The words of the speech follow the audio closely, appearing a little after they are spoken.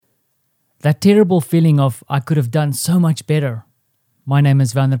That terrible feeling of I could have done so much better. My name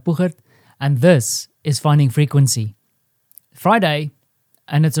is Werner Puchert, and this is Finding Frequency. Friday,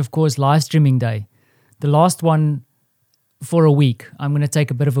 and it's of course live streaming day. The last one for a week. I'm going to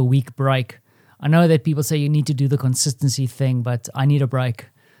take a bit of a week break. I know that people say you need to do the consistency thing, but I need a break.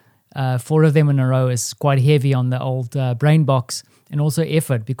 4 of them in a row is quite heavy on the old brain box, and also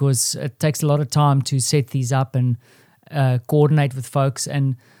effort, because it takes a lot of time to set these up and coordinate with folks,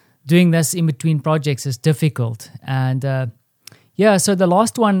 and doing this in between projects is difficult. And so the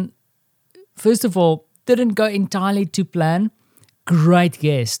last one, first of all, didn't go entirely to plan. Great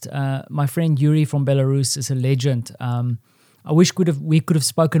guest. My friend Yuri from Belarus is a legend. I wish we could have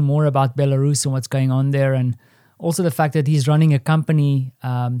spoken more about Belarus and what's going on there, and also the fact that he's running a company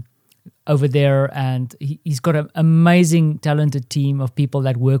over there, and he's got an amazing, talented team of people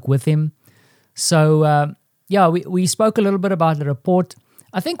that work with him. So, we spoke a little bit about the report.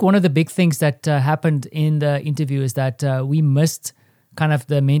 I think one of the big things that happened in the interview is that we missed kind of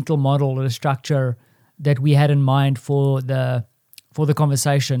the mental model or the structure that we had in mind for the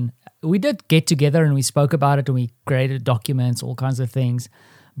conversation. We did get together and we spoke about it, and we created documents, all kinds of things.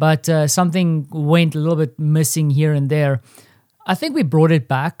 But something went a little bit missing here and there. I think we brought it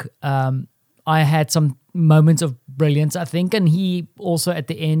back. I had some moments of brilliance, I think, and he also at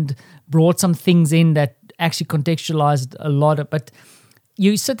the end brought some things in that actually contextualized a lot of, but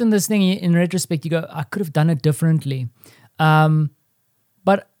you sit in this thing, in retrospect, you go, I could have done it differently.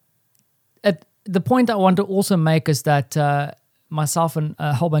 But at the point I want to also make is that myself and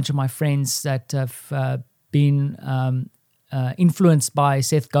a whole bunch of my friends that have been influenced by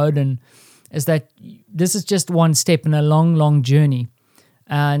Seth Godin, is that this is just one step in a long, long journey.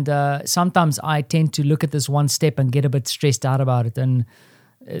 And sometimes I tend to look at this one step and get a bit stressed out about it. And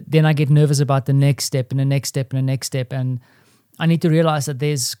then I get nervous about the next step and the next step and the next step. And I need to realize that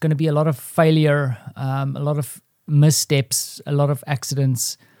there's going to be a lot of failure, a lot of missteps, a lot of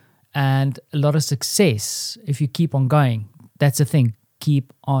accidents, and a lot of success if you keep on going. That's the thing,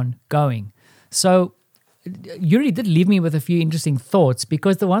 keep on going. So Yuri did leave me with a few interesting thoughts,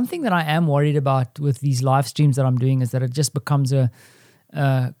 because the one thing that I am worried about with these live streams that I'm doing is that it just becomes a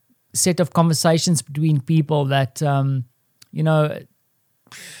set of conversations between people that,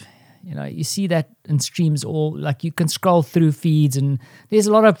 you see that in streams, all like you can scroll through feeds and there's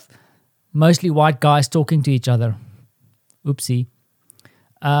a lot of mostly white guys talking to each other. Oopsie.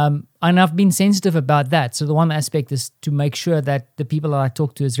 And I've been sensitive about that. So the one aspect is to make sure that the people that I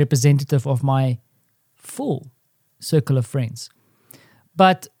talk to is representative of my full circle of friends.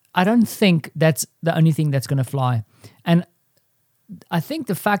 But I don't think that's the only thing that's going to fly. And I think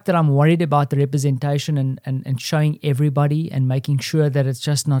the fact that I'm worried about the representation and showing everybody and making sure that it's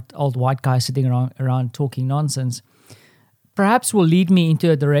just not old white guys sitting around talking nonsense, perhaps will lead me into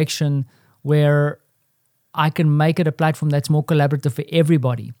a direction where I can make it a platform that's more collaborative for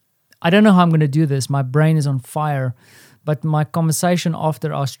everybody. I don't know how I'm going to do this. My brain is on fire. But my conversation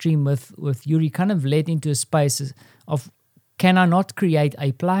after our stream with Yuri kind of led into a space of, can I not create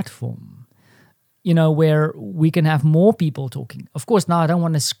a platform, where we can have more people talking? Of course, now I don't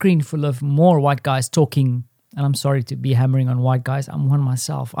want a screen full of more white guys talking, and I'm sorry to be hammering on white guys. I'm one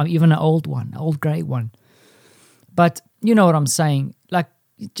myself. I'm even an old grey one. But you know what I'm saying, like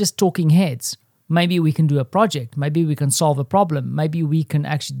just talking heads. Maybe we can do a project. Maybe we can solve a problem. Maybe we can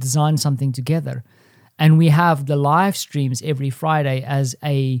actually design something together. And we have the live streams every Friday as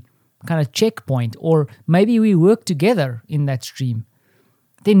a kind of checkpoint, or maybe we work together in that stream.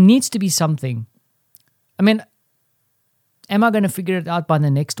 There needs to be something. I mean, am I going to figure it out by the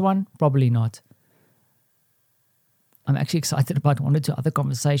next one? Probably not. I'm actually excited about 1 or 2 other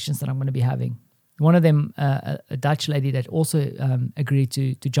conversations that I'm going to be having. One of them, a Dutch lady that also agreed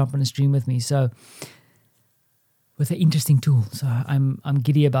to jump on a stream with me. So, with an interesting tool. So I'm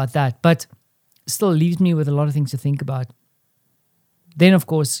giddy about that. But still leaves me with a lot of things to think about. Then, of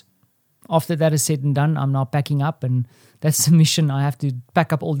course, after that is said and done, I'm now packing up, and that's the mission. I have to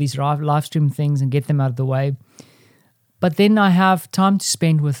pack up all these live stream things and get them out of the way. But then I have time to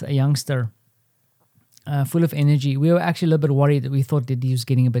spend with a youngster, full of energy. We were actually a little bit worried that we thought that he was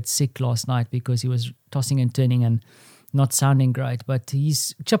getting a bit sick last night because he was tossing and turning and not sounding great, but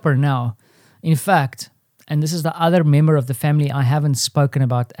he's chipper now. In fact, and this is the other member of the family I haven't spoken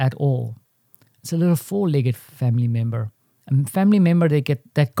about at all. It's a little 4-legged family member. A family member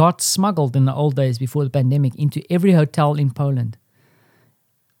that got smuggled in the old days before the pandemic into every hotel in Poland.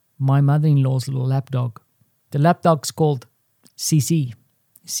 My mother-in-law's little lapdog. The lapdog's called CC.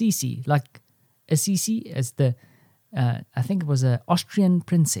 CC, like a CC as the, I think it was an Austrian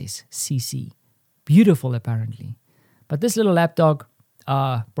princess, CC. Beautiful, apparently. But this little lapdog,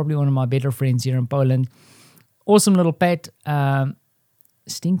 probably one of my better friends here in Poland. Awesome little pet.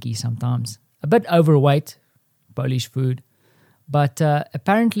 Stinky sometimes. A bit overweight, Polish food. But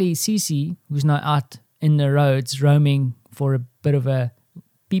apparently Cici, who's now out in the roads roaming for a bit of a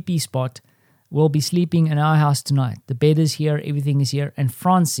pee-pee spot, will be sleeping in our house tonight. The bed is here, everything is here. And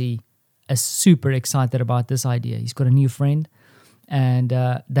Francie is super excited about this idea. He's got a new friend. And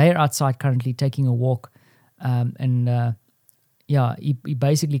they're outside currently taking a walk. He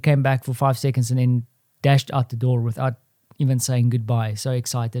basically came back for 5 seconds and then dashed out the door without even saying goodbye. So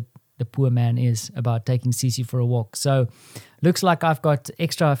excited the poor man is about taking Cici for a walk. So looks like I've got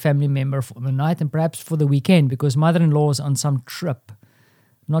extra family member for the night and perhaps for the weekend because mother-in-law is on some trip.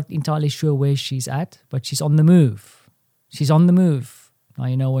 Not entirely sure where she's at, but she's on the move. She's on the move. Now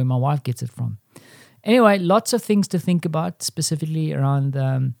you know where my wife gets it from. Anyway, lots of things to think about, specifically around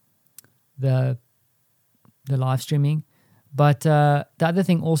the live streaming. But the other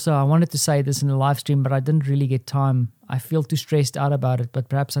thing also, I wanted to say this in the live stream, but I didn't really get time. I feel too stressed out about it, but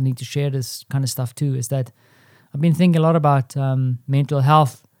perhaps I need to share this kind of stuff too, is that I've been thinking a lot about mental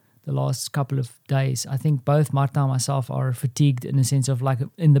health the last couple of days. I think both Marta and myself are fatigued in the sense of like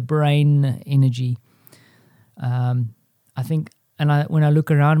in the brain energy. I think, when I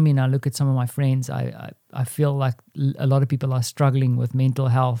look around me and I look at some of my friends, I feel like a lot of people are struggling with mental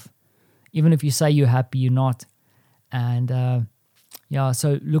health. Even if you say you're happy, you're not. And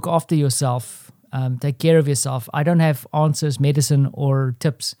so look after yourself. Take care of yourself. I don't have answers, medicine, or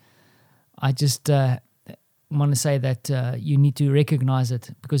tips. I just want to say that you need to recognize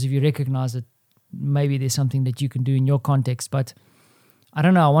it, because if you recognize it, maybe there's something that you can do in your context. But I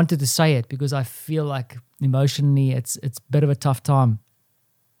don't know. I wanted to say it because I feel like emotionally it's a bit of a tough time.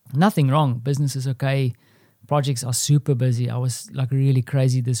 Nothing wrong. Business is okay. Projects are super busy. I was like really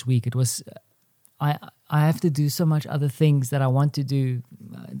crazy this week. It was... I have to do so much other things that I want to do,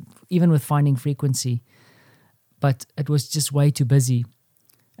 even with finding frequency. But it was just way too busy.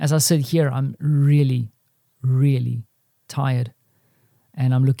 As I sit here, I'm really, really tired.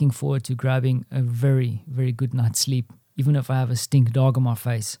 And I'm looking forward to grabbing a very, very good night's sleep, even if I have a stink dog on my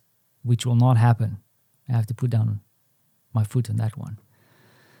face, which will not happen. I have to put down my foot on that one.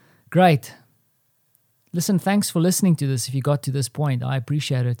 Great. Listen, thanks for listening to this. If you got to this point, I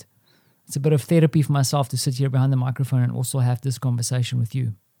appreciate it. It's a bit of therapy for myself to sit here behind the microphone and also have this conversation with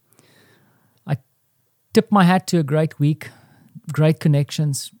you. I tip my hat to a great week, great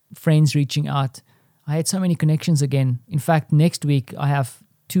connections, friends reaching out. I had so many connections again. In fact, next week I have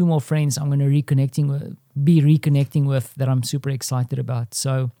 2 more friends I'm going to be reconnecting with that I'm super excited about.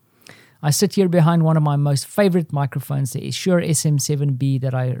 So I sit here behind one of my most favorite microphones, the Shure SM7B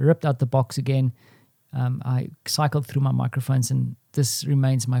that I ripped out the box again. I cycled through my microphones and this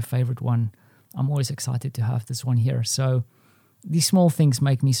remains my favorite one. I'm always excited to have this one here. So these small things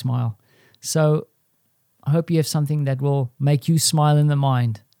make me smile. So I hope you have something that will make you smile in the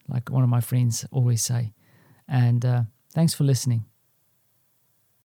mind, like one of my friends always say. And thanks for listening.